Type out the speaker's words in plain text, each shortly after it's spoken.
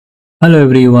Hello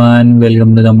everyone,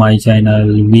 welcome to my channel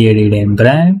VEdit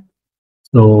MPrime.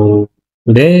 So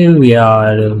today we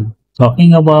are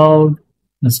talking about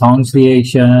the song's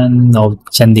reaction of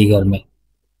Chandigarh mein.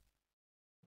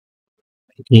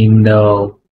 In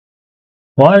the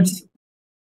what's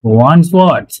wants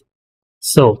what?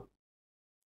 So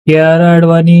Kiara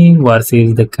Advani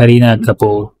versus the Kareena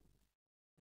Kapoor.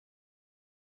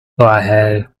 So I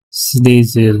have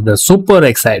this is the super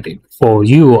exciting for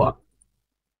you all.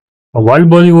 World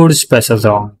Bollywood special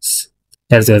songs.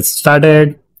 Let's get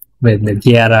started with the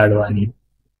Kiara Advani.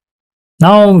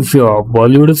 Now, if you're a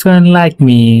Bollywood fan like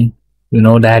me, you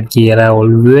know that Kiara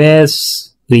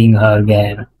always bring her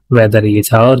game, whether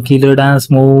it's her killer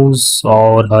dance moves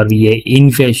or her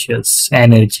infectious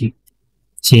energy.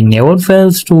 She never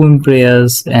fails to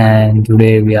impress, and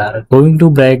today we are going to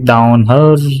break down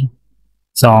her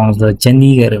songs, the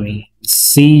Chandigarh Mein.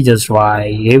 See just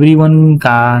why everyone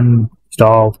can't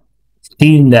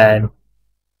steal that,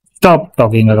 stop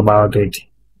talking about it.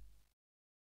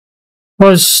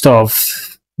 First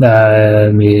off,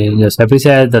 we just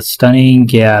appreciate the stunning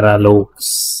Kiara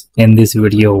looks in this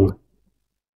video.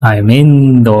 I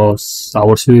mean, those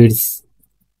outfits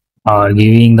are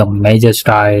giving the major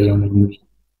style and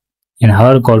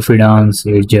her confidence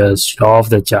is just off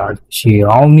the chart. She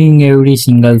owning every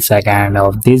single second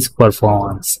of this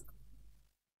performance,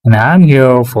 and I'm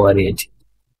here for it.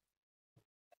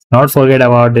 Not forget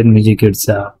about the music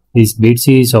itself. This beats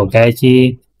is so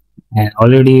catchy, and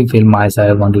already feel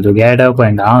myself wanted to get up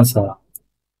and dance.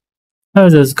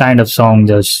 This kind of song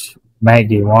just make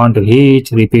you want to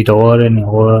hit, repeat over and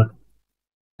over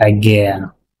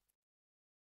again.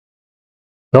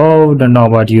 So, don't know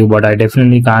about you, but I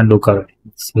definitely can't look away.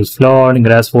 It's flawed,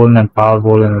 graceful, and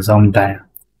powerful in the same time.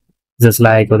 Just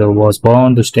like I was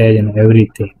born to stage and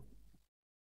everything.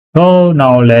 So,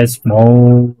 now let's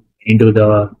move into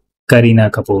the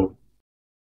Kareena Kapoor.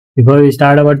 Before we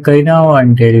start about Kareena,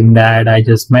 I'm telling that I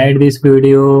just made this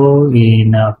video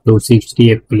in up to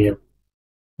 60 FPS.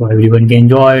 So everyone can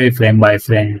enjoy frame by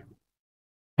frame.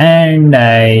 And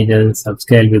I just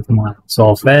upscale with my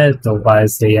software, so I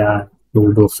say to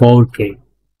do 4K.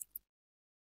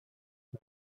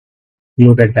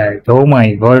 Look at that. Oh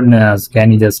my goodness,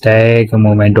 can you just take a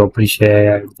moment to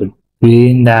appreciate the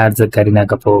queen that's the Kareena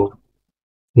Kapoor.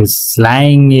 His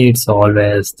slang, it's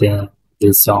always there,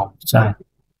 this song.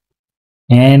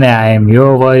 And I am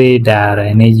here for it, that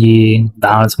energy,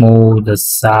 dance move, the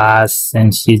sass,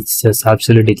 and she's just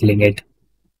absolutely killing it.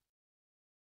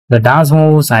 The dance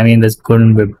moves, I mean, this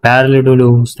couldn't be parallel to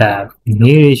do step.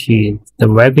 Here she is, the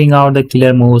wiping out the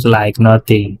killer moves like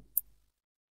nothing.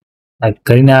 Like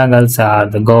Kareena girls are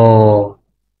the go.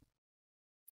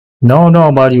 Don't know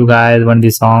about you guys when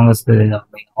the songs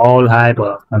all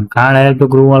hyper and can't help to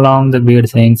groove along the beat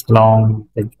sings along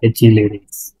the catchy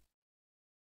lyrics.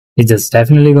 It's just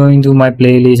definitely going to my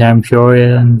playlist, I'm sure.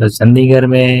 The Chandigarh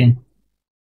mein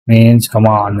means come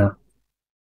on.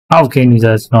 How can you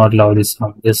just not love this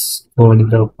song? Just hold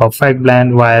the perfect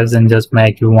blend vibes and just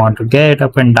make you want to get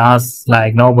up and dance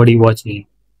like nobody watching.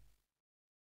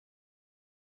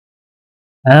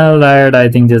 Alright, I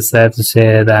think just have to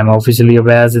say that I'm officially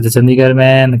obsessed with the Chandigarh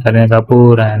man, Kareena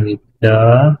Kapoor, and with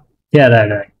the Kiara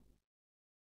guy.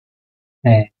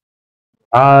 Hey,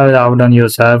 I'll outdone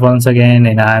yourself once again,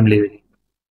 and I'm leaving.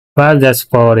 Well, that's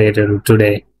for it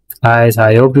today. Guys,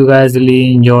 I hope you guys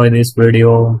really enjoy this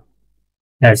video.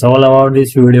 That's all about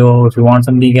this video. If you want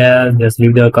something else, just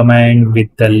leave the comment with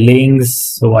the links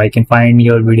so I can find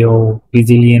your video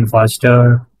easily and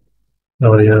faster.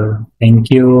 So yeah, thank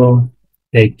you.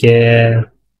 Take care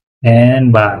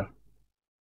and bye.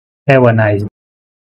 Have a nice day.